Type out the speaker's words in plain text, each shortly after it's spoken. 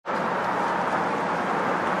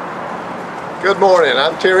Good morning,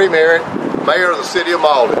 I'm Terry Merritt, Mayor of the City of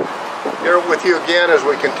Mauldin. Here with you again as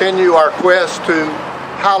we continue our quest to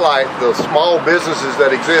highlight the small businesses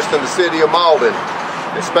that exist in the City of Mauldin.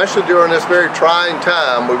 Especially during this very trying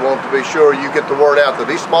time, we want to be sure you get the word out that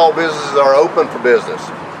these small businesses are open for business.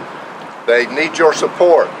 They need your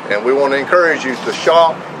support, and we want to encourage you to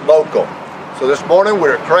shop local. So this morning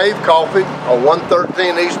we're at Crave Coffee on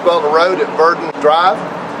 113 East Butler Road at Verdon Drive.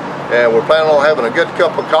 And we're planning on having a good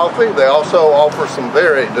cup of coffee. They also offer some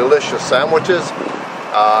very delicious sandwiches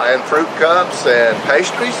and fruit cups and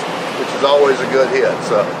pastries, which is always a good hit.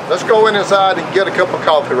 So let's go inside and get a cup of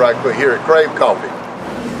coffee right quick here at Crave Coffee.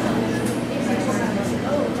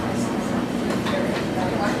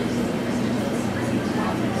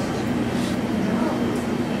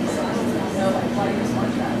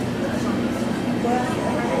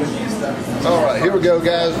 All right, here we go,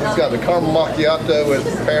 guys. We've got the caramel macchiato is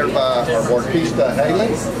prepared by our barista Haley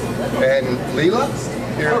and Leela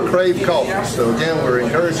here at Crave Coffee. So again, we're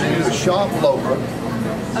encouraging you to shop local.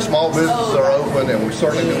 Small businesses are open, and we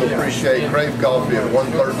certainly do appreciate Crave Coffee at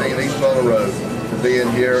 113 East Butler Road for being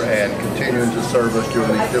here and continuing to serve us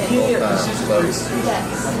during these difficult times.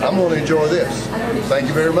 So I'm going to enjoy this. Thank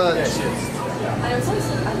you very much.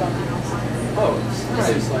 Oh,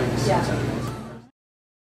 it's like